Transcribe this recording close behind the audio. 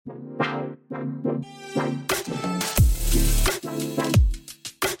So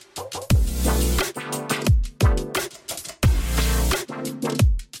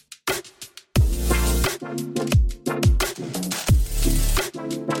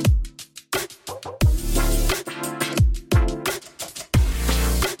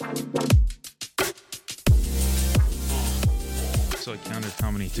I counted how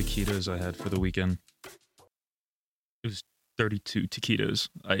many taquitos I had for the weekend. It was 32 taquitos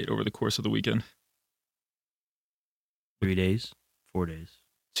I ate over the course of the weekend. 3 days? 4 days?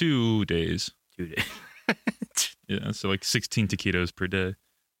 2 days. 2 days. Yeah, so like 16 taquitos per day.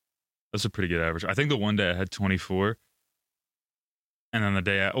 That's a pretty good average. I think the one day I had 24. And then the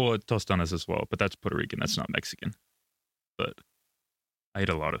day tostadas as well, but that's Puerto Rican. That's not Mexican. But I ate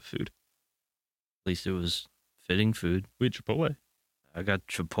a lot of food. At least it was fitting food. We had Chipotle. I got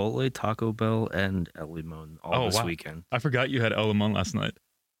Chipotle, Taco Bell, and El Limon all this weekend. I forgot you had El Limon last night.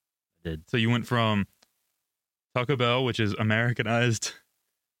 I did. So you went from Taco Bell, which is Americanized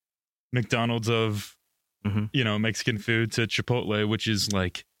McDonald's of, Mexican food, to Chipotle, which is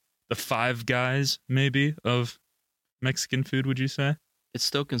like the Five Guys, maybe, of Mexican food, would you say? It's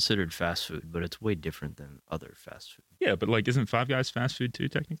still considered fast food, but it's way different than other fast food. Yeah, but like, isn't Five Guys fast food too,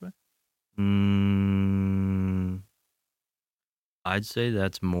 technically? I'd say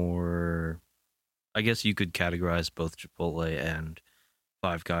that's more... I guess you could categorize both Chipotle and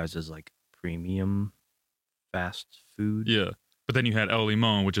Five Guys as like premium fast food. Yeah, but then you had El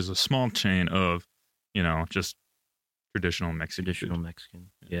Limon, which is a small chain of, just traditional Mexican Traditional food. Mexican,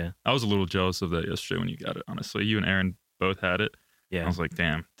 yeah. I was a little jealous of that yesterday when you got it, honestly. You and Aaron both had it. Yeah. I was like,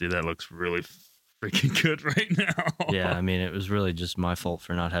 damn, dude, that looks really freaking good right now. Yeah, I mean, it was really just my fault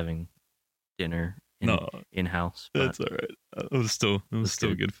for not having dinner in-house. That's all right. It was still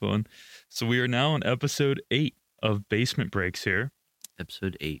good fun. So we are now on episode 8 of Basement Breaks here.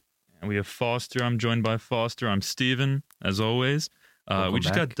 Episode 8. And we have Foster. I'm joined by Foster. I'm Steven, as always. We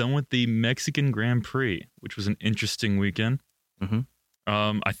just got done with the Mexican Grand Prix, which was an interesting weekend.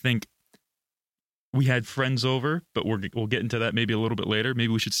 I think we had friends over, but we'll get into that maybe a little bit later.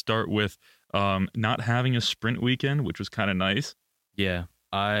 Maybe we should start with not having a sprint weekend, which was kind of nice. Yeah.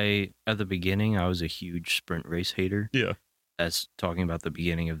 At the beginning, I was a huge sprint race hater. Yeah. As talking about the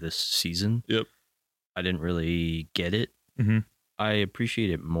beginning of this season. Yep. I didn't really get it. Mm-hmm. I appreciate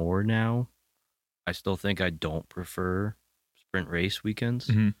it more now. I still think I don't prefer sprint race weekends.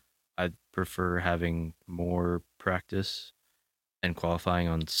 Mm-hmm. I prefer having more practice and qualifying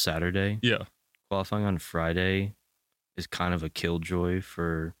on Saturday. Yeah. Qualifying on Friday is kind of a killjoy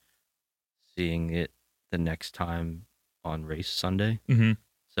for seeing it the next time on race Sunday. Mm-hmm.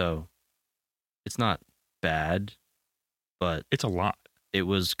 So it's not bad, but it's a lot. It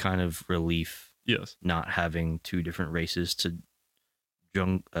was kind of relief. Yes. Not having two different races to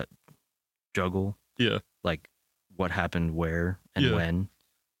juggle. Yeah. Like what happened where and when.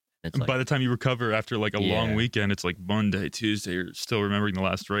 It's and by the time you recover after like a long weekend, it's like Monday, Tuesday, you're still remembering the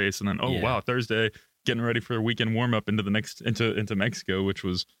last race. And then, wow, Thursday, getting ready for a weekend warm up into the next, into Mexico, which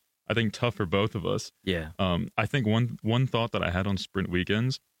was, I think, tough for both of us. Yeah. I think one thought that I had on sprint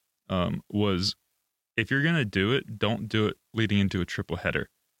weekends was, if you're going to do it, don't do it leading into a triple header.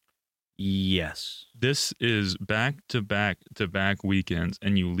 Yes. This is back to back weekends,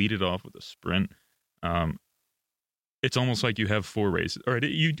 and you lead it off with a sprint. It's almost like you have 4 races, or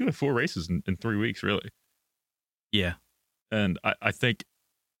you do have 4 races in 3 weeks, really. Yeah. And I think,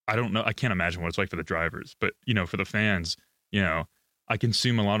 I don't know, I can't imagine what it's like for the drivers, but, for the fans, I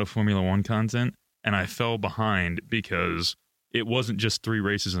consume a lot of Formula One content, and I fell behind because it wasn't just 3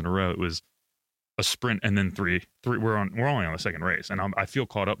 races in a row. It was a sprint and then three. We're only on the second race, and I feel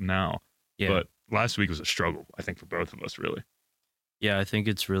caught up now. Yeah. But last week was a struggle, I think, for both of us, really. Yeah, I think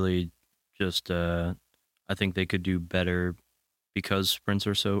it's really just, I think they could do better because sprints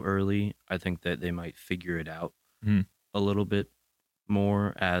are so early. I think that they might figure it out a little bit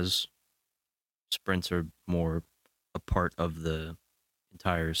more as sprints are more a part of the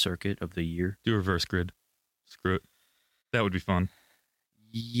entire circuit of the year. Do reverse grid. Screw it. That would be fun.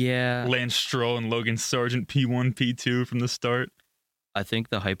 Yeah. Lance Stroll and Logan Sargent, P1, P2 from the start. I think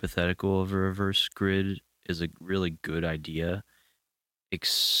the hypothetical of a reverse grid is a really good idea,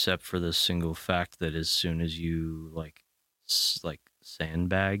 except for the single fact that as soon as you like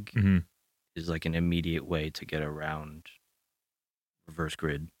sandbag is like an immediate way to get around reverse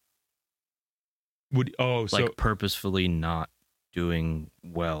grid. So purposefully not doing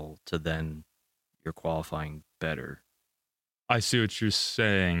well to then you're qualifying better. I see what you're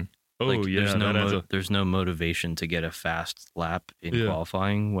saying. Oh, like, yeah. There's no motivation to get a fast lap in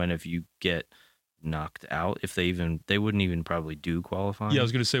qualifying when if you get knocked out, if they wouldn't even probably do qualifying. Yeah, I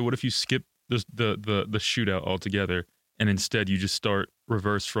was going to say, what if you skip the shootout altogether, and instead you just start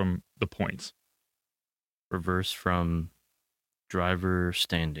reverse from the points. Reverse from driver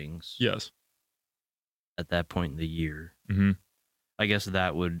standings. Yes. At that point in the year. Mm-hmm. I guess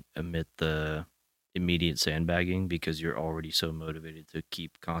that would omit the immediate sandbagging because you're already so motivated to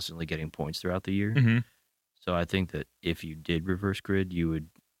keep constantly getting points throughout the year. Mm-hmm. So I think that if you did reverse grid, you would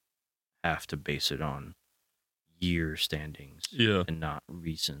have to base it on year standings and not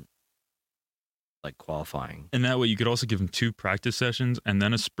recent, like, qualifying. And that way you could also give them 2 practice sessions and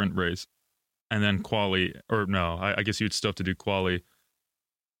then a sprint race and then quali, or no, I guess you'd still have to do quali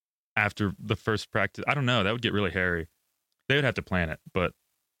after the first practice. I don't know. That would get really hairy. They would have to plan it, but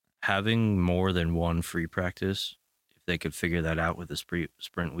having more than one free practice, if they could figure that out with a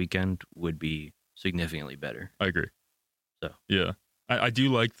sprint weekend, would be significantly better. I agree. So yeah, I do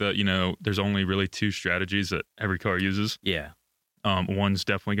like that. There's only really 2 strategies that every car uses. Yeah. One's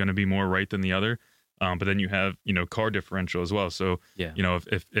definitely going to be more right than the other. But then you have, car differential as well. So, yeah.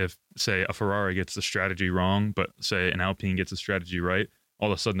 If say a Ferrari gets the strategy wrong, but say an Alpine gets the strategy right,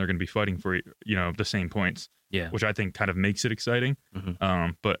 all of a sudden they're going to be fighting for, the same points. Yeah. Which I think kind of makes it exciting. Mm-hmm.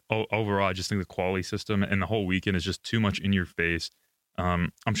 But overall, I just think the quality system and the whole weekend is just too much in your face.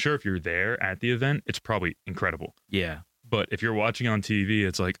 I'm sure if you're there at the event, it's probably incredible. Yeah. But if you're watching on TV,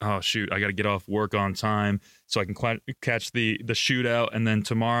 it's like, oh, shoot, I got to get off work on time so I can catch the shootout. And then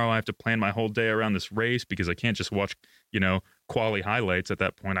tomorrow I have to plan my whole day around this race because I can't just watch, quali highlights at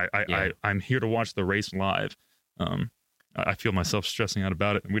that point. I'm here to watch the race live. I feel myself stressing out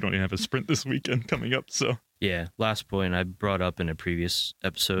about it. And we don't even have a sprint this weekend coming up. So, yeah. Last point I brought up in a previous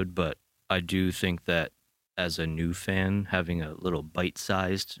episode, but I do think that as a new fan, having a little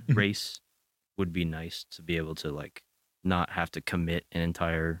bite-sized race would be nice to be able to, like, not have to commit an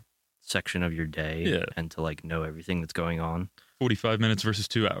entire section of your day and to, like, know everything that's going on. 45 minutes versus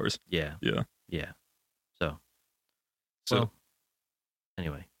 2 hours. Yeah. So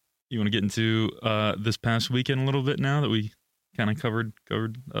anyway, you want to get into this past weekend a little bit now that we kind of covered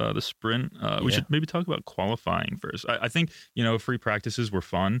the sprint. We should maybe talk about qualifying first. I think free practices were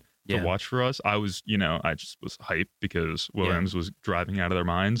fun to watch for us. I was I just was hyped because Williams was driving out of their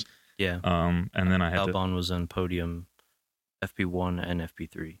minds. Yeah. And then I had Albon was on podium, FP1 and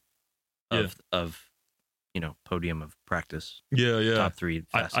FP3 of podium of practice. Yeah. Top 3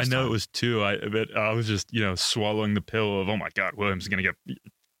 fastest I know time. it was 2. But I was just swallowing the pill of, oh my God, Williams is gonna get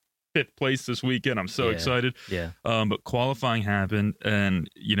 5th place this weekend. I'm so excited. Yeah. But qualifying happened, and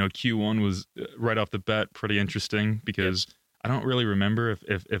Q1 was right off the bat pretty interesting because I don't really remember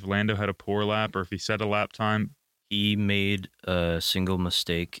if Lando had a poor lap or if he set a lap time. He made a single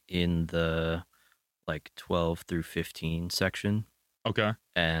mistake in the 12 through 15 section. Okay.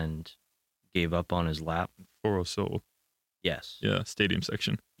 And gave up on his lap. For Seoul. Yes. Yeah, stadium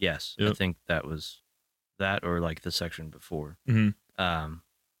section. Yes. Yep. I think that was that or the section before. Mm-hmm.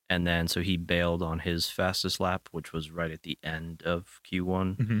 And then so he bailed on his fastest lap, which was right at the end of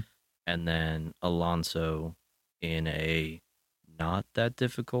Q1. Mm-hmm. And then Alonso in a not that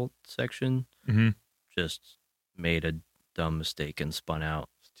difficult section just made a dumb mistake and spun out.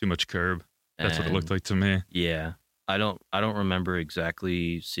 Too much curb. That's what it looked like to me. Yeah. I don't remember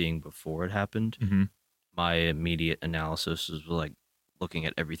exactly seeing before it happened. Mm-hmm. My immediate analysis was looking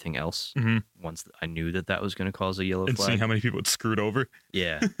at everything else once I knew that was going to cause a yellow flag. And seeing how many people it screwed over.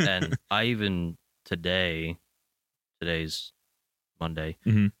 Yeah. And I even today's Monday,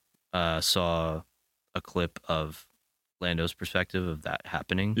 saw a clip of Lando's perspective of that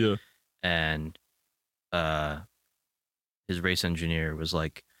happening. Yeah. And his race engineer was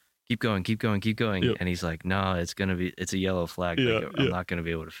like, keep going. Yep. And he's like, no, it's a yellow flag. I'm not going to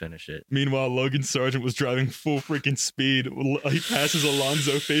be able to finish it. Meanwhile, Logan Sargent was driving full freaking speed. He passes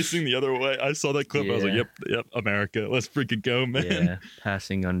Alonso facing the other way. I saw that clip. I was like, yep, America. Let's freaking go, man. Yeah,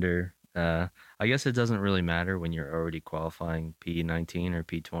 passing under. I guess it doesn't really matter when you're already qualifying P19 or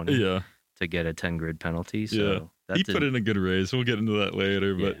P20 to get a 10 grid penalty. So he put in a good race. We'll get into that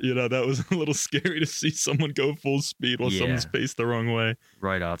later. But, that was a little scary to see someone go full speed while someone's paced the wrong way.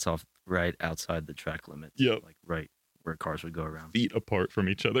 Right outside the track limits. Yeah. Right where cars would go around. Feet apart from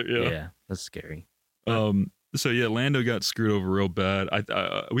each other. Yeah. Yeah, that's scary. So, Lando got screwed over real bad.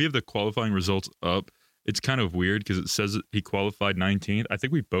 We have the qualifying results up. It's kind of weird because it says he qualified 19th. I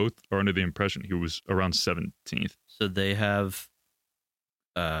think we both are under the impression he was around 17th. So they have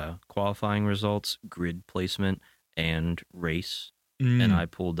qualifying results, grid placement, and race. And I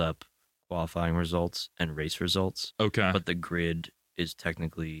pulled up qualifying results and race results. Okay. But the grid is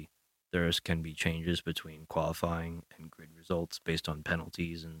technically, there can be changes between qualifying and grid results based on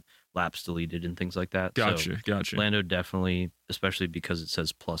penalties and laps deleted and things like that. Gotcha. Lando definitely, especially because it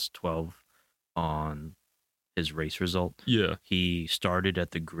says plus 12 on his race result. Yeah. He started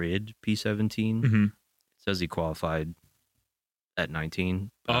at the grid P17. Mm-hmm. It says he qualified at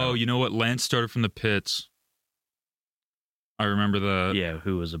 19. Oh, you know what? Lance started from the pits. I remember that. Yeah,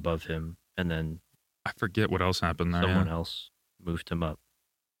 who was above him. And then I forget what else happened there. Someone else moved him up.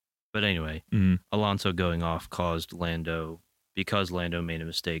 But anyway, Alonso going off caused Lando, because Lando made a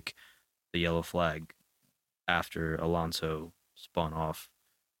mistake, the yellow flag after Alonso spun off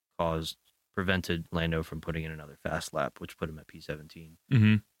prevented Lando from putting in another fast lap, which put him at P17.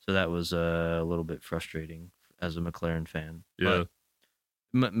 Mm-hmm. So that was a little bit frustrating as a McLaren fan. Yeah.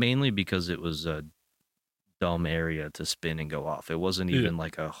 But mainly because it was a dumb area to spin and go off. It wasn't even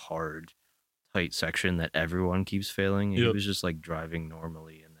like a hard, tight section that everyone keeps failing. He was just like driving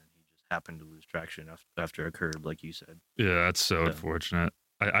normally, and then he just happened to lose traction after a curb, like you said. Yeah, that's so unfortunate.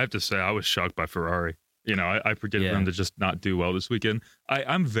 I have to say, I was shocked by Ferrari. You know, I predicted them to just not do well this weekend.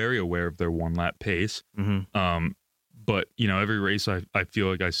 I'm very aware of their one lap pace. Mm-hmm. But, you know, every race I feel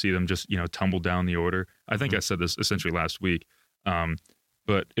like I see them just, you know, tumble down the order. I think I said this essentially last week.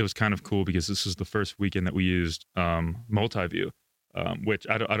 But it was kind of cool because this is the first weekend that we used Multiview, which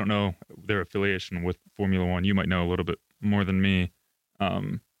I don't know their affiliation with Formula One. You might know a little bit more than me.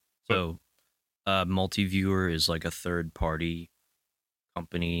 So Multiviewer is like a third party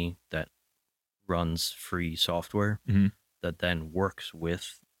company that runs free software that then works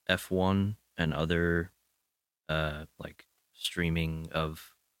with F1 and other like streaming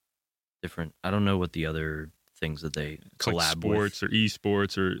of different, I don't know what the other things that they collab like sports with. Or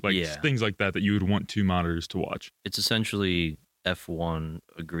esports or like things like that you would want two monitors to watch. It's essentially F1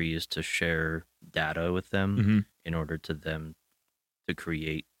 agrees to share data with them in order to them to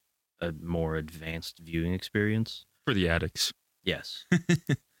create a more advanced viewing experience for the addicts. Yes.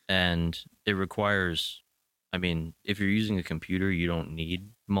 And it requires, I mean, if you're using a computer, you don't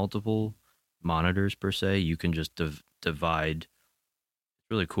need multiple monitors per se. You can just divide.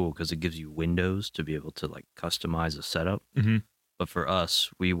 It's really cool because it gives you windows to be able to like customize a setup. But for us,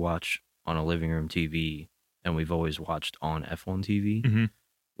 we watch on a living room TV, and we've always watched on F1 TV,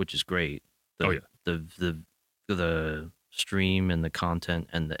 which is great. The stream and the content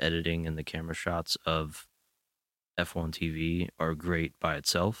and the editing and the camera shots of F1 TV are great by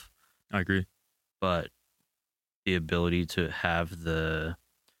itself. I agree. But the ability to have the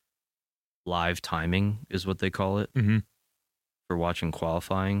live timing is what they call it for watching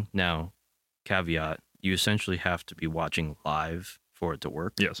qualifying. Now, caveat, you essentially have to be watching live for it to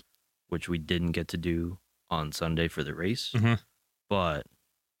work. Yes. Which we didn't get to do on Sunday for the race. But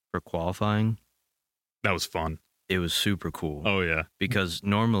for qualifying, that was fun. It was super cool. Oh, yeah. Because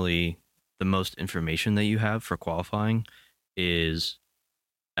normally the most information that you have for qualifying is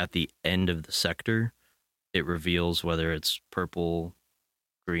at the end of the sector. It reveals whether it's purple,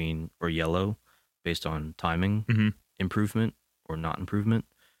 green, or yellow based on timing improvement or not improvement.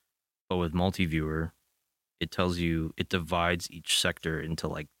 But with Multiviewer, it tells you, it divides each sector into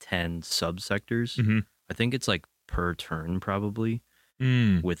like 10 subsectors. I think it's like per turn probably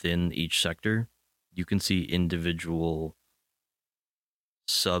within each sector. You can see individual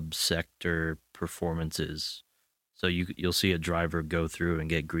subsector performances. So you'll see a driver go through and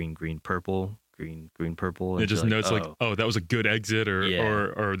get green, green, purple, green, green, purple. And it just notes like, oh, that was a good exit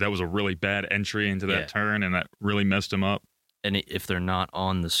or that was a really bad entry into that turn and that really messed him up. And if they're not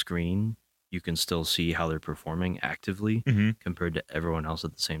on the screen, you can still see how they're performing actively compared to everyone else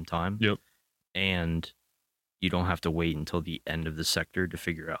at the same time. Yep. And you don't have to wait until the end of the sector to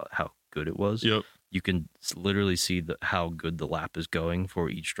figure out how good it was. Yep. You can literally see how good the lap is going for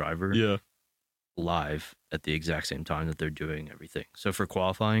each driver live at the exact same time that they're doing everything. So for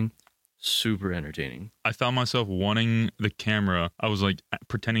qualifying, super entertaining. I found myself wanting the camera. I was like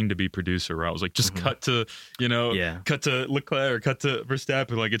pretending to be producer. I was like, just cut to, cut to Leclerc or cut to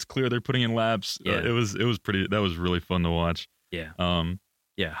Verstappen. Like it's clear they're putting in laps. Yeah. It was pretty. That was really fun to watch. Yeah.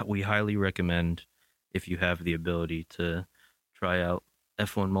 We highly recommend if you have the ability to try out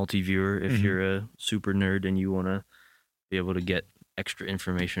F1 Multiviewer if you're a super nerd and you want to be able to get extra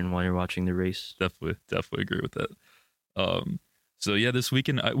information while you're watching the race. Definitely agree with that. So yeah, this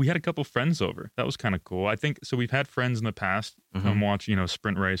weekend we had a couple friends over. That was kind of cool. I think so. We've had friends in the past come watch,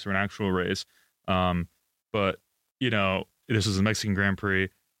 sprint race or an actual race. But this is a Mexican Grand Prix.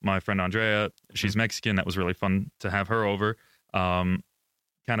 My friend Andrea, she's Mexican. That was really fun to have her over.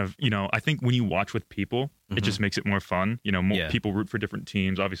 Kind of, I think when you watch with people, it just makes it more fun. More people root for different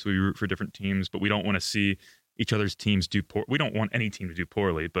teams. Obviously, we root for different teams, but we don't want to see each other's teams do poor. We don't want any team to do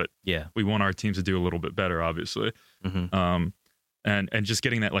poorly, but we want our teams to do a little bit better, obviously. and just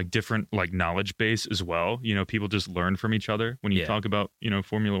getting that like different like knowledge base as well. You know, people just learn from each other when you talk about, you know,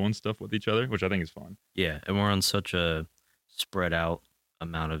 Formula One stuff with each other, which I think is fun. Yeah, and we're on such a spread out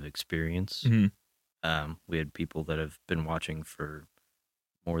amount of experience. We had people that have been watching for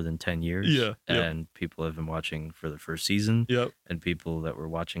more than 10 years. And people have been watching for the first season. And people that were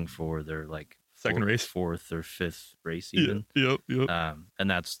watching for their like second race, fourth or fifth race even. And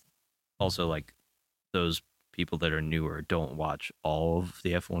that's also like those people that are newer don't watch all of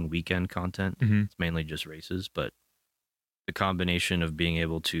the F1 weekend content. It's mainly just races, but the combination of being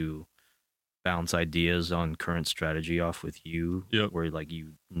able to bounce ideas on current strategy off with you, where like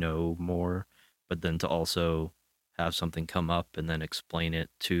you know more, but then to also have something come up and then explain it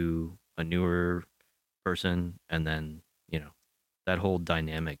to a newer person, and then, you know, that whole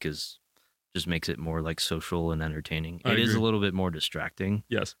dynamic is just makes it more like social and entertaining. It is a little bit more distracting.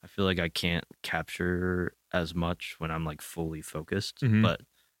 Yes. I feel like I can't capture as much when I'm like fully focused, but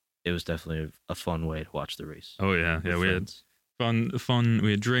it was definitely a fun way to watch the race. Oh yeah. Yeah. We had fun.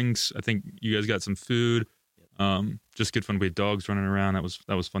 We had drinks. I think you guys got some food. Just good fun. We had dogs running around. That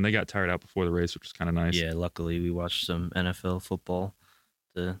was fun. They got tired out before the race, which was kind of nice. Yeah. Luckily we watched some NFL football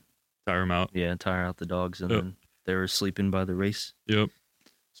to tire them out. Yeah. Tire out the dogs. And then they were sleeping by the race. Yep.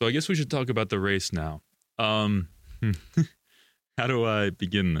 So I guess we should talk about the race now. How do I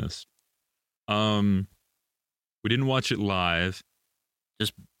begin this? We didn't watch it live.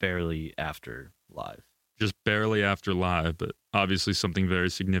 Just barely after live. Just barely after live, but obviously something very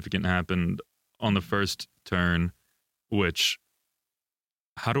significant happened on the first turn, which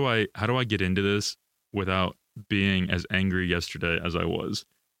how do I get into this without being as angry yesterday as I was?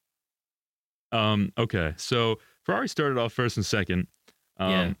 Okay. So Ferrari started off first and second.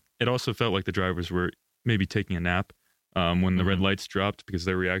 It also felt like the drivers were maybe taking a nap when the red lights dropped, because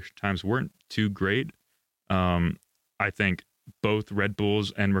their reaction times weren't too great. I think both Red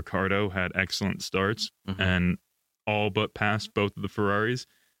Bulls and Ricciardo had excellent starts and all but passed both of the Ferraris.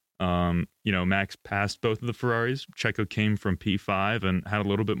 You know, Max passed both of the Ferraris. Checo came from P5 and had a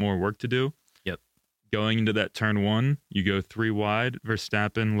little bit more work to do. Going into that turn one, you go 3 wide,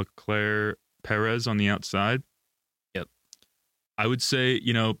 Verstappen, Leclerc, Perez on the outside. I would say,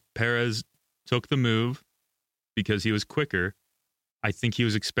 you know, Perez took the move because he was quicker. I think he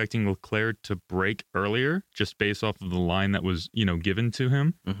was expecting Leclerc to brake earlier, just based off of the line that was, you know, given to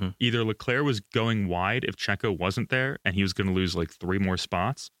him. Either Leclerc was going wide if Checo wasn't there and he was going to lose like 3 more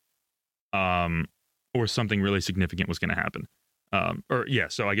spots, or something really significant was going to happen.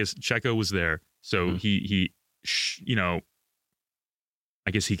 So I guess Checo was there. So he you know, I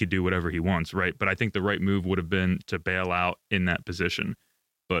guess he could do whatever he wants, right? But I think the right move would have been to bail out in that position.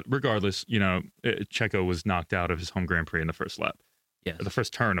 But regardless, you know, Checo was knocked out of his home Grand Prix in the first lap. The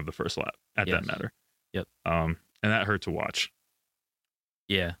first turn of the first lap, at that matter. And that hurt to watch.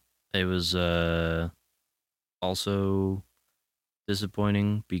 Yeah. It was also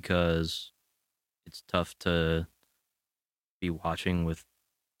disappointing because it's tough to be watching with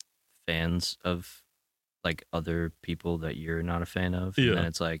fans of like other people that you're not a fan of. And then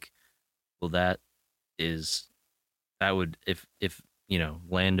it's like, well, that would, if you know,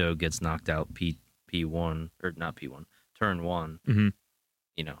 Lando gets knocked out P1 or not P1, turn 1,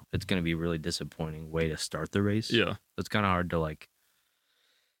 you know, it's going to be a really disappointing way to start the race. It's kind of hard to like,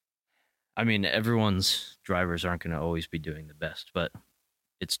 I mean, everyone's drivers aren't going to always be doing the best, but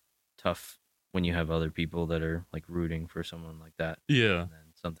it's tough when you have other people that are like rooting for someone like that. And then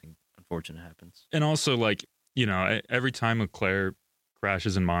something unfortunate happens. And also, like, you know, every time Leclerc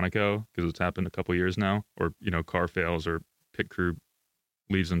crashes in Monaco, because it's happened a couple years now, or, you know, car fails or pit crew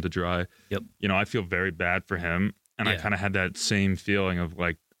leaves him to dry. You know, I feel very bad for him. And I kind of had that same feeling of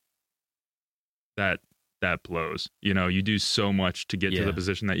like that blows. You know, you do so much to get to the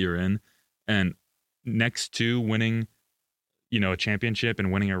position that you're in. And next to winning, you know, a championship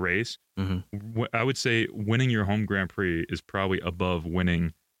and winning a race, I would say winning your home Grand Prix is probably above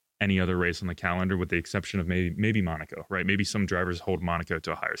winning any other race on the calendar, with the exception of maybe Monaco, right? Maybe some drivers hold Monaco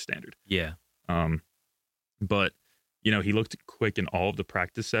to a higher standard. But, you know, he looked quick in all of the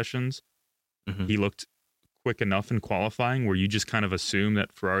practice sessions. He looked quick enough in qualifying where you just kind of assume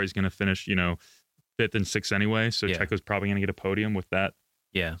that Ferrari's going to finish, you know, 5th and 6th anyway. So Checo's probably going to get a podium with that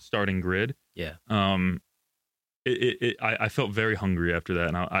starting grid. I felt very hungry after that.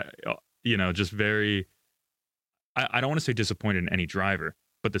 And I you know, just very, I don't want to say disappointed in any driver,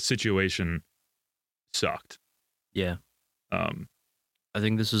 but the situation sucked. I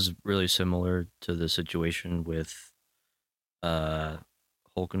think this is really similar to the situation with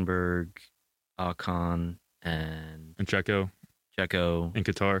Hulkenberg, Ocon, and Checo in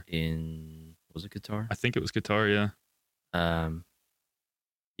Qatar. Was it Qatar? I think it was Qatar.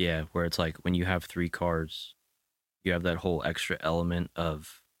 Yeah, where it's like when you have 3 cars, you have that whole extra element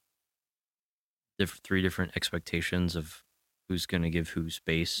of three different expectations of who's going to give who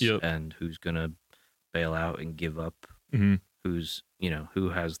space Yep. and who's going to bail out and give up, Mm-hmm. who's, who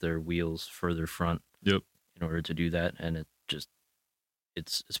has their wheels further front Yep. in order to do that. And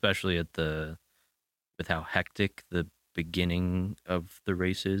it's especially with how hectic the beginning of the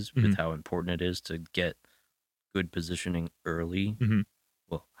race is, Mm-hmm. with how important it is to get good positioning early. Mm-hmm.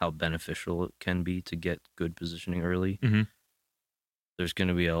 Well, how beneficial it can be to get good positioning early. Mm-hmm. There's going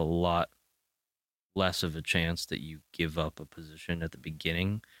to be a lot less of a chance that you give up a position at the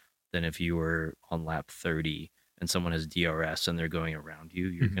beginning than if you were on lap 30 and someone has DRS and they're going around you.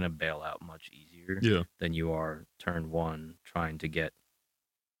 You're going to bail out much easier than you are turn 1 trying to get,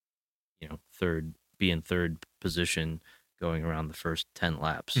 be in third position going around the first 10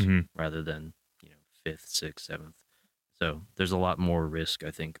 laps rather than, 5th, 6th, 7th. So there's a lot more risk,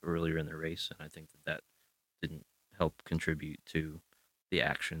 I think, earlier in the race. And I think that didn't help contribute to the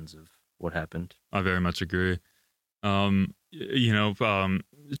actions of what happened. I very much agree. Going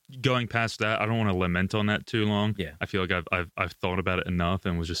past that, I don't want to lament on that too long. Yeah. I feel like I've thought about it enough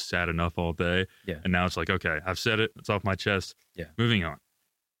and was just sad enough all day. Yeah. And now it's like, okay, I've said it. It's off my chest. Yeah. Moving on.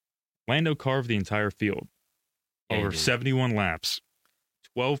 Lando carved the entire field over 71 laps.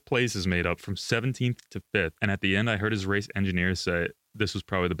 12 places made up from 17th to 5th. And at the end, I heard his race engineer say this was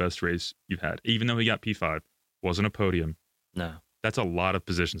probably the best race you've had. Even though he got P5, wasn't a podium. No. That's a lot of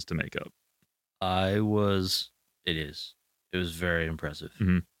positions to make up. It was very impressive.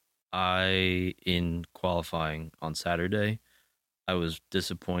 Mm-hmm. In qualifying on Saturday, I was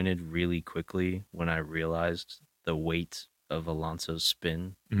disappointed really quickly when I realized the weight of Alonso's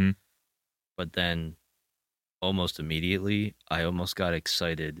spin. Mm-hmm. But then almost immediately, I almost got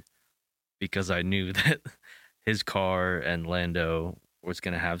excited because I knew that his car and Lando was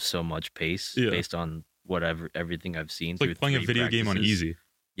going to have so much pace based on everything I've seen. It's like playing a video game on easy.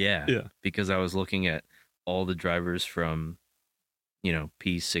 Yeah. Because I was looking at all the drivers from,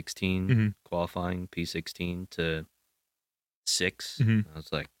 P16 qualifying, P16 to 6. I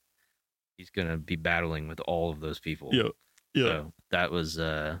was like, he's going to be battling with all of those people. Yeah. So that was,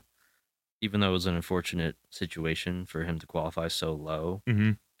 even though it was an unfortunate situation for him to qualify so low,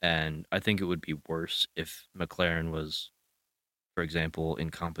 and I think it would be worse if McLaren was, for example, in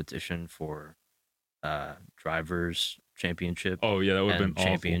competition for drivers championship. Oh yeah, that would have been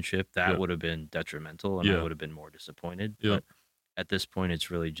championship. Awful. That would have been detrimental, and I would have been more disappointed. But at this point,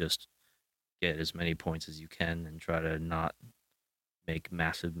 it's really just get as many points as you can and try to not make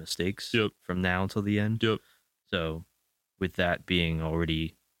massive mistakes from now until the end. So, with that being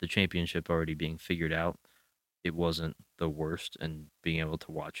already the championship already being figured out, it wasn't the worst, and being able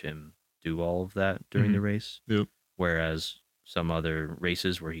to watch him do all of that during the race. Whereas some other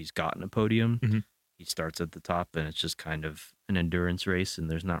races where he's gotten a podium, he starts at the top and it's just kind of an endurance race and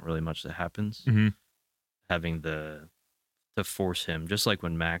there's not really much that happens. Having to force him, just like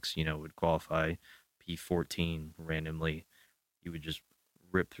when Max, would qualify P14 randomly, he would just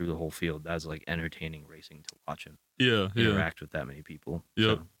rip through the whole field. That's like entertaining racing to watch him interact with that many people.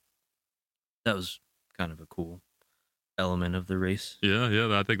 So that was kind of a cool element of the race. Yeah.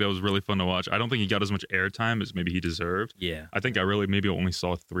 I think that was really fun to watch. I don't think he got as much airtime as maybe he deserved. Yeah. I think I really maybe only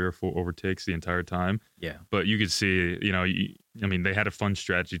saw 3 or 4 overtakes the entire time. Yeah. But you could see, they had a fun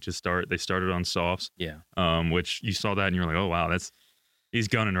strategy to start. They started on softs. Yeah. Which you saw that and you're like, oh wow, he's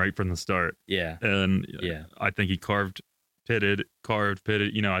gunning right from the start. Yeah. And I think he carved, pitted.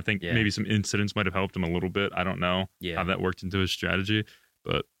 I think maybe some incidents might have helped him a little bit. I don't know how that worked into his strategy,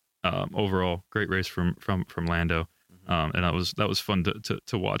 but overall, great race from Lando. And that was fun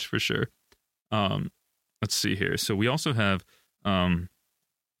to watch for sure. Let's see here. So we also have some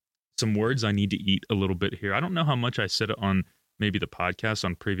words I need to eat a little bit here. I don't know how much I said it on maybe the podcast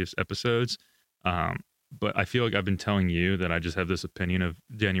on previous episodes, but I feel like I've been telling you that I just have this opinion of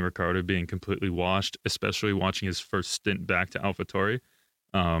Danny Ricciardo being completely washed, especially watching his first stint back to AlphaTauri.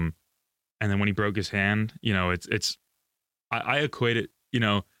 And then when he broke his hand, I equate it,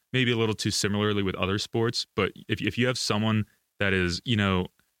 maybe a little too similarly with other sports, but if you have someone that is,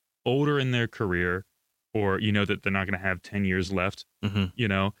 older in their career, or that they're not going to have 10 years left,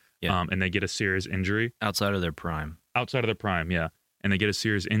 and they get a serious injury outside of their prime, and they get a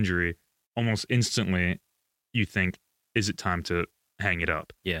serious injury, almost instantly, you think, is it time to hang it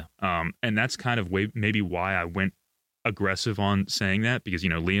up? Yeah. And that's kind of maybe why I went aggressive on saying that, because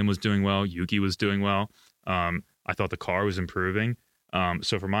Liam was doing well, Yuki was doing well. I thought the car was improving.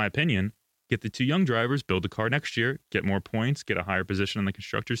 So for my opinion, get the 2 young drivers, build the car next year, get more points, get a higher position in the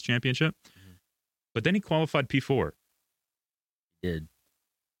Constructors' Championship. But then he qualified P4. He did.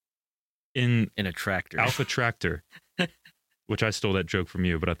 in a tractor. Alpha Tractor, which I stole that joke from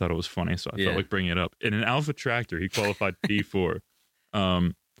you, but I thought it was funny, so I felt like bringing it up. In an Alpha Tractor, he qualified P4.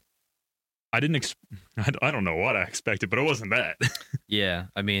 I didn't. I don't know what I expected, but it wasn't that. Yeah,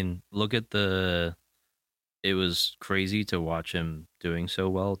 I mean, look at the. It was crazy to watch him doing so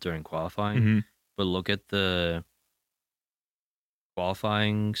well during qualifying, but look at the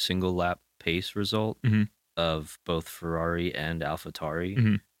qualifying single lap pace result of both Ferrari and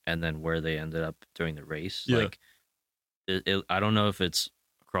AlphaTauri, and then where they ended up during the race. Yeah. Like, I don't know if it's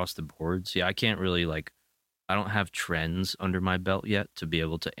across the board. See, I can't really I don't have trends under my belt yet to be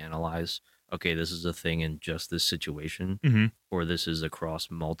able to analyze. Okay, this is a thing in just this situation, or this is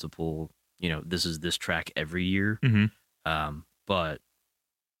across multiple. This is this track every year. But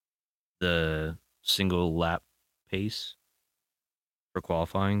the single lap pace for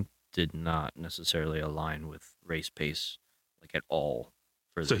qualifying did not necessarily align with race pace at all.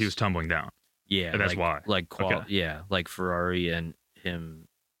 So he was tumbling down. Yeah, and that's why. Yeah, like Ferrari and him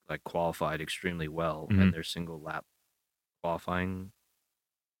qualified extremely well, and their single lap qualifying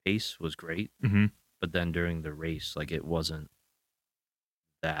pace was great. But then during the race, it wasn't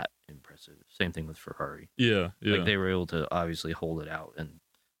that impressive. Same thing with Ferrari. Yeah. They were able to obviously hold it out and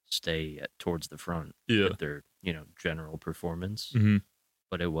stay towards the front with their general performance.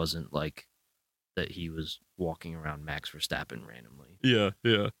 But it wasn't that he was walking around Max Verstappen randomly. Yeah.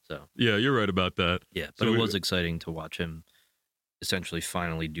 So yeah, you're right about that. Yeah, but it was exciting to watch him essentially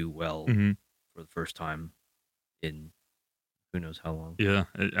finally do well for the first time in who knows how long. Yeah,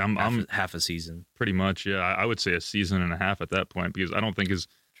 I'm half a season. Pretty much, yeah. I would say a season and a half at that point, because I don't think his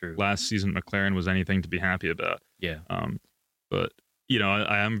last season at McLaren was anything to be happy about. Yeah. But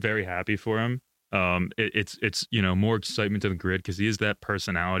I am very happy for him. It's more excitement to the grid, because he is that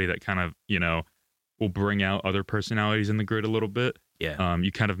personality that kind of will bring out other personalities in the grid a little bit. Yeah.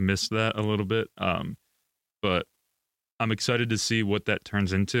 You kind of miss that a little bit. But I'm excited to see what that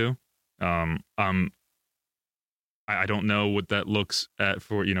turns into. I don't know what that looks at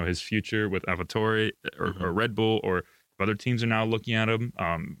for his future with AlphaTauri or Red Bull, or if other teams are now looking at him.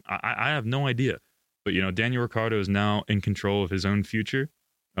 I have no idea. But Daniel Ricciardo is now in control of his own future.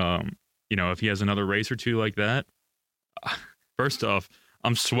 If he has another race or two like that, first off,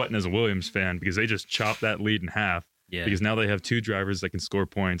 I'm sweating as a Williams fan, because they just chopped that lead in half. Yeah. Because now they have two drivers that can score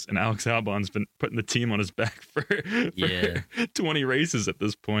points, and Alex Albon's been putting the team on his back for 20 races at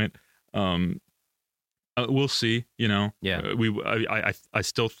this point. We'll see. Yeah. I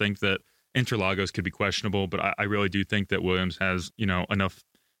still think that Interlagos could be questionable, but I really do think that Williams has enough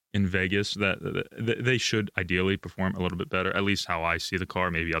in Vegas that they should ideally perform a little bit better. At least how I see the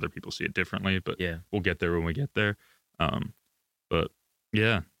car. Maybe other people see it differently, but we'll get there when we get there. But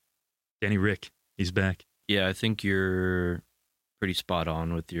yeah, Danny Rick, he's back. Yeah, I think you're pretty spot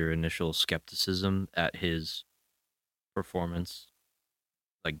on with your initial skepticism at his performance,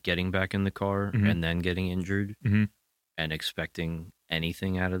 getting back in the car and then getting injured and expecting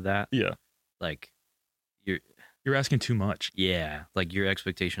anything out of that. Yeah. You're asking too much. Yeah. Your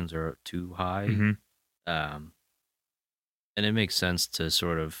expectations are too high. And it makes sense to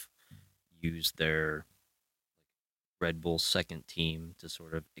sort of use their Red Bull second team to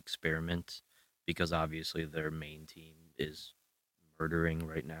sort of experiment, because obviously their main team is murdering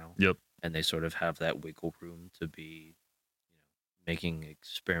right now. Yep. And they sort of have that wiggle room to be making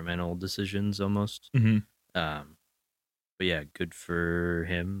experimental decisions almost. But yeah, good for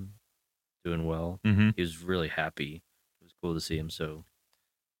him, doing well. He was really happy. It was cool to see him. So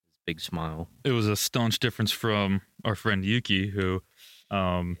big smile. It was a staunch difference from our friend Yuki, who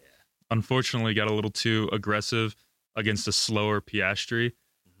unfortunately got a little too aggressive against a slower Piastri.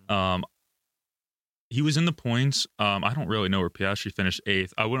 He was in the points. I don't really know where Piastri finished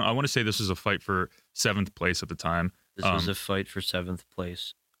 8th. I want to say this was a fight for 7th place at the time. This was a fight for 7th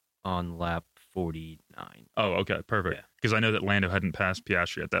place on lap 49. Oh, okay, perfect. Because I know that Lando hadn't passed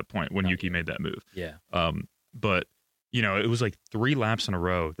Piastri at that point when Yuki made that move. Yeah. But it was 3 laps in a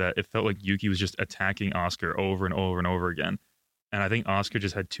row that it felt like Yuki was just attacking Oscar over and over and over again. And I think Oscar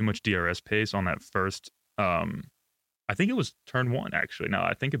just had too much DRS pace on that first. I think it was turn 1, actually. Now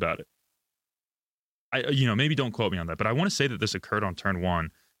I think about it. Maybe don't quote me on that, but I want to say that this occurred on turn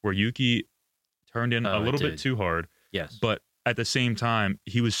 1, where Yuki turned in a little bit too hard. Yes. But at the same time,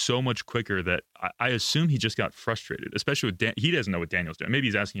 he was so much quicker that I assume he just got frustrated, especially with he doesn't know what Daniel's doing. Maybe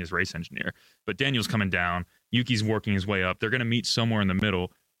he's asking his race engineer, but Daniel's coming down. Yuki's working his way up. They're going to meet somewhere in the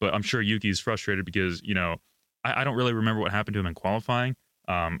middle, but I'm sure Yuki's frustrated because, I don't really remember what happened to him in qualifying.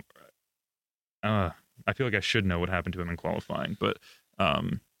 I feel like I should know what happened to him in qualifying, but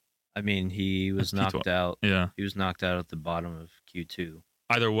I mean, he was knocked out. Yeah. He was knocked out at the bottom of Q2.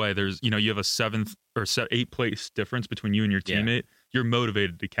 either way, there's you have a 7th or 8th place difference between you and your teammate. You're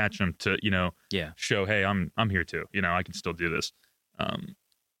motivated to catch them to show, hey, I'm here too. I can still do this.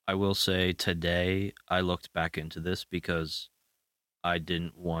 I will say today I looked back into this because I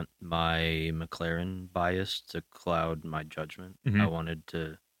didn't want my McLaren bias to cloud my judgment. I wanted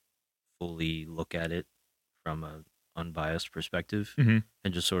to fully look at it from an unbiased perspective and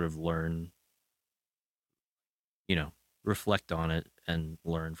just sort of learn, reflect on it and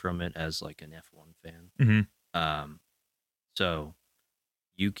learn from it as like an F1 fan. So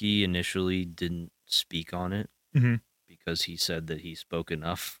Yuki initially didn't speak on it because he said that he spoke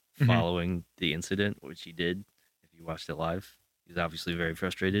enough following the incident, which he did. If you watched it live, he's obviously very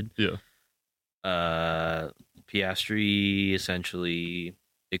frustrated. Yeah. Piastri essentially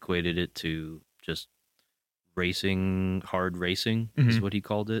equated it to just hard racing is what he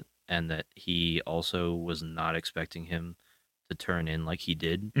called it, and that he also was not expecting him to turn in like he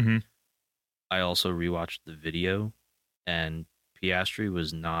did. I also rewatched the video, and Piastri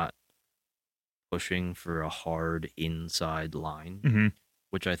was not pushing for a hard inside line,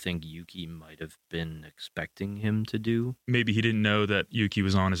 which I think Yuki might have been expecting him to do. Maybe he didn't know that Yuki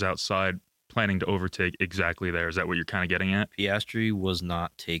was on his outside planning to overtake exactly there. Is that what you're kind of getting at? Piastri was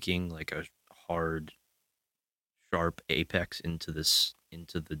not taking like a hard, sharp apex into the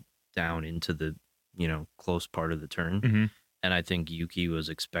close part of the turn. And I think Yuki was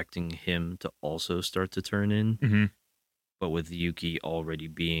expecting him to also start to turn in. But with Yuki already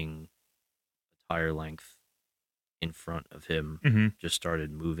being a tire length in front of him, just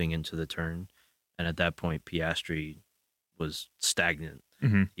started moving into the turn. And at that point, Piastri was stagnant.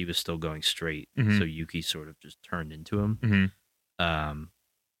 He was still going straight. So Yuki sort of just turned into him.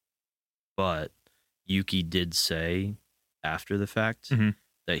 But Yuki did say after the fact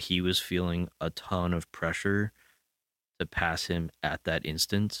that he was feeling a ton of pressure to pass him at that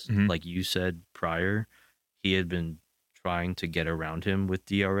instance. Like you said prior, he had been trying to get around him with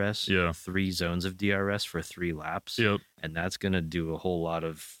DRS. 3 zones of DRS for 3 laps. And that's going to do a whole lot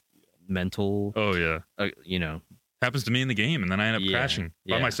of mental. Oh, yeah. Happens to me in the game, and then I end up crashing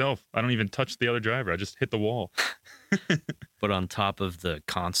by myself. I don't even touch the other driver. I just hit the wall. But on top of the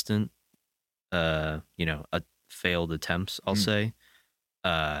constant, failed attempts, I'll say,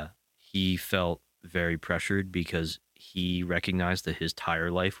 he felt very pressured because he recognized that his tire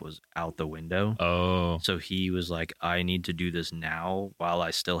life was out the window. Oh. So he was like, I need to do this now while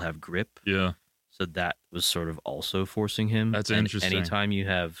I still have grip. Yeah. So that was sort of also forcing him. That's interesting. Anytime you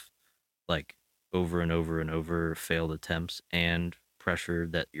have like over and over and over failed attempts and pressure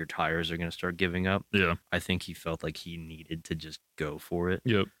that your tires are going to start giving up, I think he felt like he needed to just go for it.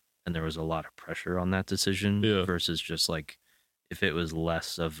 And there was a lot of pressure on that decision versus just like if it was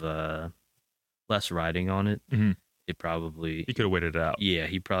less riding on it, it probably... He could have waited it out. Yeah,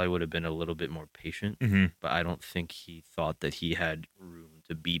 he probably would have been a little bit more patient, but I don't think he thought that he had room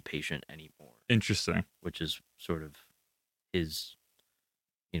to be patient anymore. Interesting. Which is sort of his,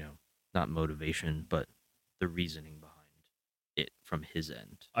 not motivation, but the reasoning behind it from his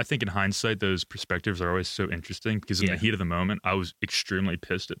end. I think in hindsight, those perspectives are always so interesting because in the heat of the moment, I was extremely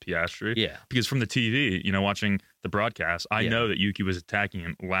pissed at Piastri. Yeah. Because from the TV, watching the broadcast, I know that Yuki was attacking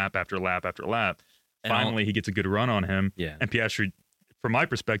him lap after lap after lap. And finally, he gets a good run on him. Yeah. And Piastri, from my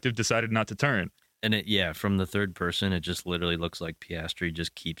perspective, decided not to turn. And from the third person, it just literally looks like Piastri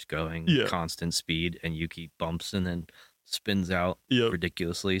just keeps going constant speed and Yuki bumps and then spins out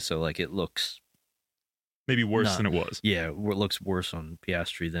ridiculously. So like it looks maybe worse than it was. Yeah, it looks worse on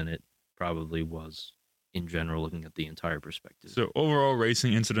Piastri than it probably was in general, looking at the entire perspective. So overall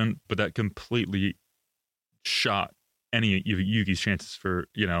racing incident, but that completely shot any of Yuki's chances for,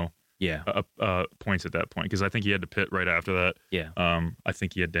 points at that point, because I think he had to pit right after that. Yeah. I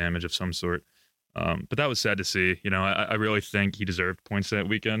think he had damage of some sort. But that was sad to see. I really think he deserved points that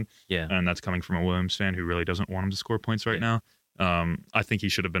weekend. Yeah. And that's coming from a Williams fan who really doesn't want him to score points right now. I think he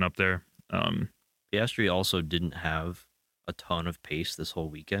should have been up there. Piastri also didn't have a ton of pace this whole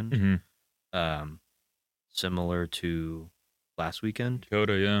weekend. Similar to last weekend.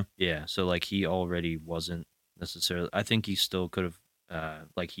 Dakota, yeah. Yeah. So like he already wasn't necessarily, I think he still could have,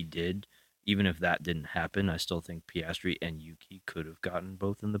 like he did, even if that didn't happen, I still think Piastri and Yuki could have gotten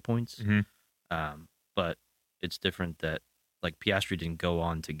both in the points. But it's different that like Piastri didn't go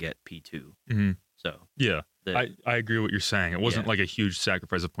on to get P2. So yeah, I agree with what you're saying. It wasn't like a huge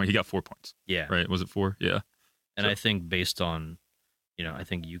sacrifice of point. He got 4 points. Yeah. Right? Was it 4? Yeah. And I think based on, I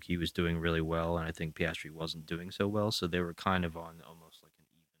think Yuki was doing really well, and I think Piastri wasn't doing so well. So they were kind of on almost like an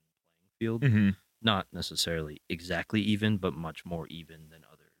even playing field. Not necessarily exactly even, but much more even than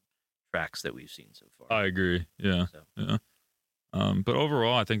other tracks that we've seen so far. I agree. Yeah. So. Yeah. But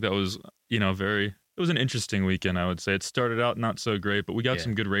overall, I think that was, it was an interesting weekend, I would say. It started out not so great, but we got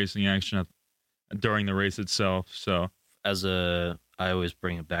some good racing action during the race itself. So I always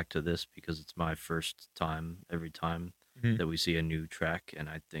bring it back to this because it's my first time every time that we see a new track, and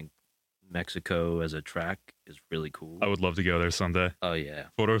I think Mexico as a track is really cool. I would love to go there someday. Oh yeah,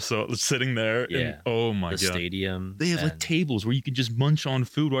 sitting there. Yeah. And, oh my god, the stadium. They have like tables where you can just munch on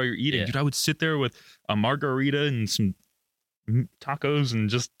food while you're eating. Dude, I would sit there with a margarita and some tacos and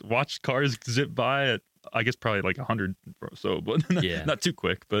just watch cars zip by at, I guess, probably like 100 or so, but not too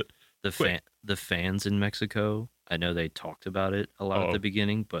quick. But the fans in Mexico, I know they talked about it a lot at the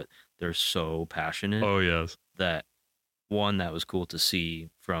beginning, but they're so passionate. Oh yes, that was cool to see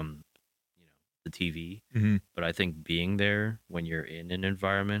from the TV, but I think being there when you're in an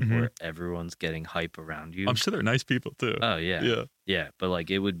environment where everyone's getting hype around you, I'm sure they're nice people too. Oh yeah. But like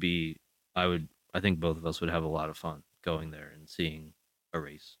it would be, I think both of us would have a lot of fun going there and seeing a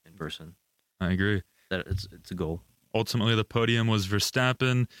race in person. I agree. That it's a goal. Ultimately, the podium was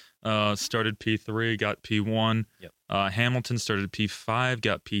Verstappen, started P3, got P1. Yep. Hamilton started P5,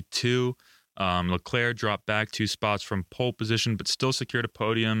 got P2. Leclerc dropped back 2 spots from pole position, but still secured a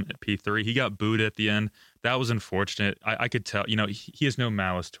podium at P3. He got booed at the end. That was unfortunate. I could tell, he has no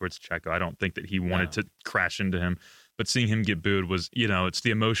malice towards Checo. I don't think that he wanted to crash into him. But seeing him get booed was, it's the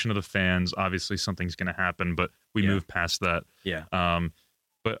emotion of the fans. Obviously, something's going to happen, but we moved past that. Yeah.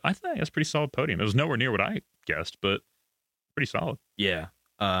 But I think that's a pretty solid podium. It was nowhere near what I guessed, but pretty solid. Yeah.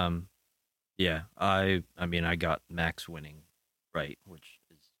 Yeah. I mean, I got Max winning, right, which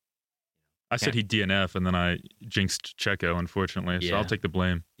is... I said he DNF, and then I jinxed Checo, unfortunately, so I'll take the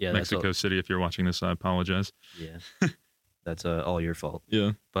blame. Yeah, Mexico City, if you're watching this, I apologize. Yeah. That's all your fault.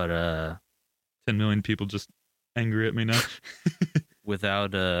 Yeah. But 10 million people just angry at me now.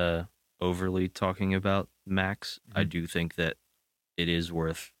 Without overly talking about Max, I do think that it is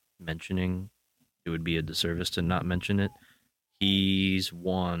worth mentioning. It would be a disservice to not mention it. He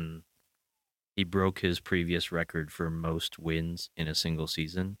broke his previous record for most wins in a single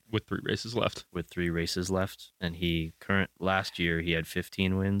season with 3 races left. And last year he had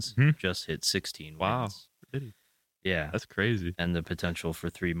 15 wins, just hit 16 wow. wins. Really? Yeah. That's crazy. And the potential for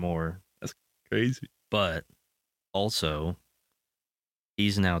 3 more. That's crazy. But also,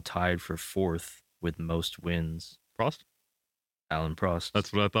 he's now tied for 4th with most wins. Prost? Alan Prost.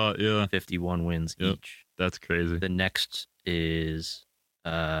 That's what I thought, yeah. 51 wins each. That's crazy. The next is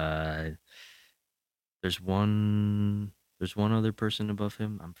there's one other person above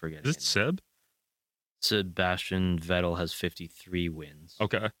him. I'm forgetting. Is it Seb? Sebastian Vettel has 53 wins.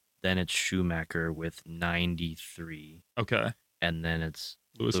 Okay. Then it's Schumacher with 93. Okay. And then it's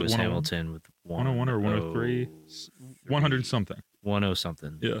Lewis Hamilton with 101 or 103? 100 something. 10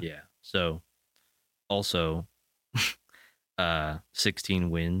 something. Yeah. So also 16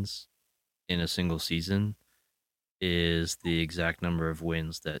 wins in a single season is the exact number of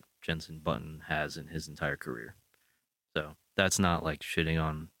wins that Jenson Button has in his entire career. So that's not like shitting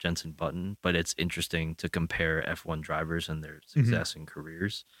on Jenson Button, but it's interesting to compare F1 drivers and their success in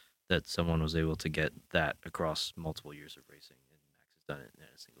careers, that someone was able to get that across multiple years of racing, and Max has done it in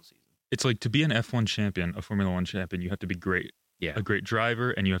a single season. It's like, to be an F1 champion, a Formula One champion, you have to be great. Yeah. A great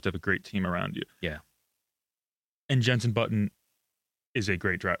driver, and you have to have a great team around you. Yeah. And Jenson Button was a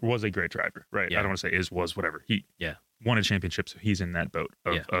great driver, right? Yeah. I don't want to say was, whatever. He won a championship, so he's in that boat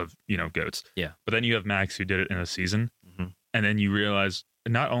of GOATs. Yeah. But then you have Max, who did it in a season, and then you realize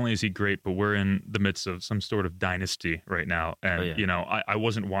not only is he great, but we're in the midst of some sort of dynasty right now. And, I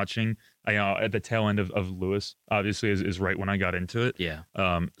wasn't watching. At the tail end of Lewis, obviously, is right when I got into it. Yeah.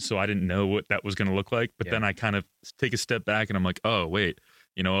 So I didn't know what that was going to look like. But then I kind of take a step back, and I'm like, oh, wait,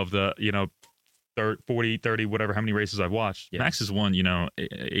 of the, 40, 30, whatever, how many races I've watched. Max has won,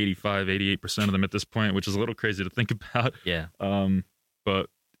 85, 88% of them at this point, which is a little crazy to think about. Yeah. But,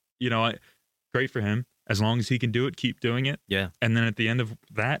 great for him. As long as he can do it, keep doing it. Yeah. And then at the end of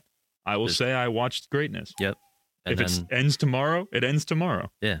that, I will say I watched greatness. Yep. And if it ends tomorrow, it ends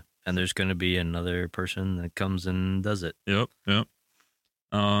tomorrow. Yeah. And there's going to be another person that comes and does it. Yep.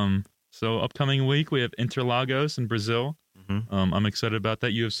 So upcoming week, we have Interlagos in Brazil. I'm excited about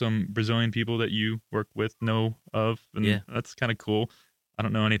that. You have some Brazilian people that you work with, know of, and that's kind of cool. I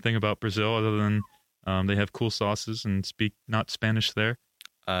don't know anything about Brazil other than they have cool sauces and speak not Spanish there.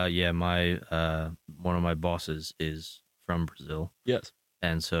 My one of my bosses is from Brazil. Yes.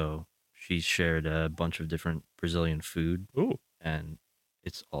 And so she shared a bunch of different Brazilian food. Ooh. And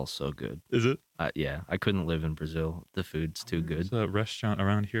it's all so good. Is it? Yeah. I couldn't live in Brazil. The food's too good. There's a restaurant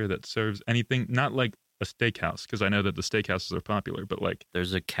around here that serves anything, not like a steakhouse, because I know that the steakhouses are popular, but like...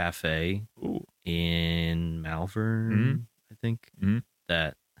 There's a cafe in Malvern, I think,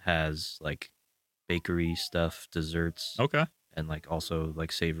 that has like bakery stuff, desserts. Okay. And like also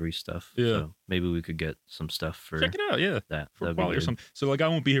like savory stuff. Yeah. So maybe we could get some stuff for check it out. Yeah. That for quality or something. So like I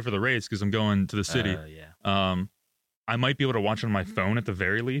won't be here for the race because I'm going to the city. Yeah. I might be able to watch on my phone at the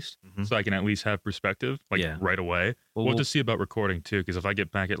very least, so I can at least have perspective right away. We'll have to see about recording too, because if I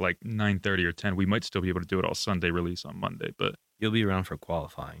get back at like 9:30 or 10, we might still be able to do it all Sunday release on Monday. But you'll be around for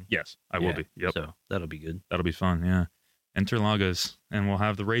qualifying. Yes, I will be. Yep. So that'll be good. That'll be fun. Yeah. Interlagos, and we'll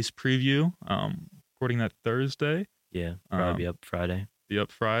have the race preview. Recording that Thursday. Yeah, probably up Friday. Be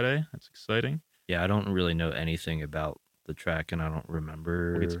up Friday. That's exciting. Yeah, I don't really know anything about the track, and I don't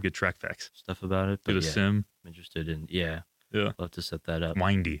remember. We'll get some good track facts. Stuff about it. Do the sim. I'm interested in. Yeah. Yeah. Love to set that up.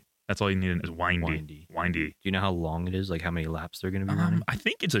 Windy. That's all you need is windy. Windy. Do you know how long it is? Like how many laps they're going to be running? I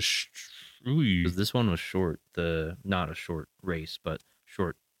think it's a. Because this one was short. Not a short race, but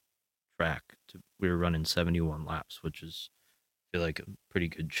short track. We were running 71 laps, which is I feel like a pretty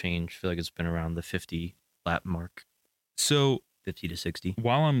good change. I feel like it's been around the 50 lap mark. So 50 to 60.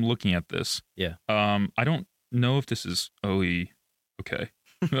 While I'm looking at this, I don't know if this is OE. Okay,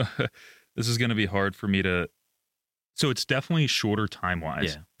 this is going to be hard for me to. So it's definitely shorter time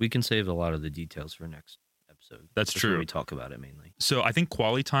wise. Yeah, we can save a lot of the details for next episode. That's true. We talk about it mainly. So I think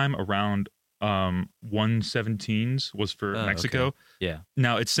quali time around 1:17s was for Mexico. Okay. Yeah.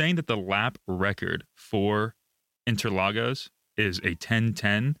 Now it's saying that the lap record for Interlagos is a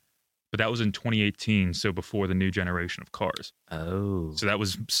 10:10. But that was in 2018, so before the new generation of cars. Oh. So that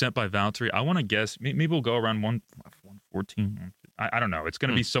was set by Valtteri. I want to guess, maybe we'll go around 114. I don't know. It's going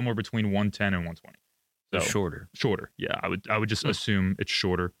to be somewhere between 110 and 120. So shorter. Shorter, yeah. I would just assume it's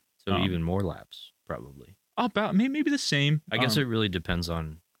shorter. So even more laps, probably. About maybe the same. I guess it really depends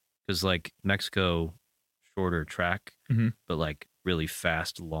on, because like Mexico, shorter track, but like really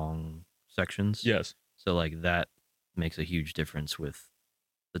fast, long sections. Yes. So like that makes a huge difference with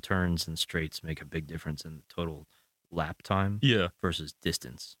the turns and straights make a big difference in the total lap time versus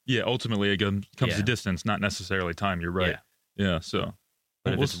distance. Yeah, ultimately, again, comes to distance, not necessarily time. You're right. Yeah, so.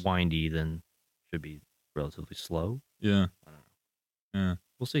 But if it's windy, then it should be relatively slow. Yeah. I don't know. Yeah.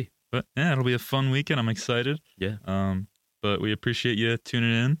 We'll see. But yeah, it'll be a fun weekend. I'm excited. Yeah. But we appreciate you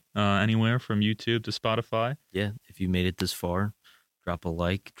tuning in anywhere from YouTube to Spotify. Yeah, if you made it this far, drop a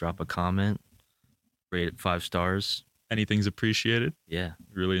like, drop a comment, rate it 5 stars. Anything's appreciated. Yeah.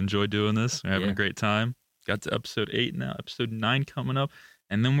 Really enjoyed doing this. We're having a great time. Got to episode 8 now, episode 9 coming up.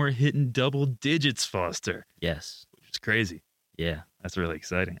 And then we're hitting double digits, Foster. Yes. Which is crazy. Yeah. That's really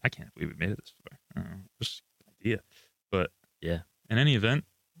exciting. I can't believe we made it this far. Just an idea. But yeah. In any event,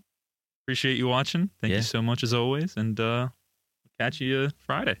 appreciate you watching. Thank you so much as always. And we'll catch you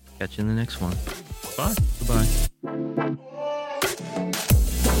Friday. Catch you in the next one. Bye. Bye-bye.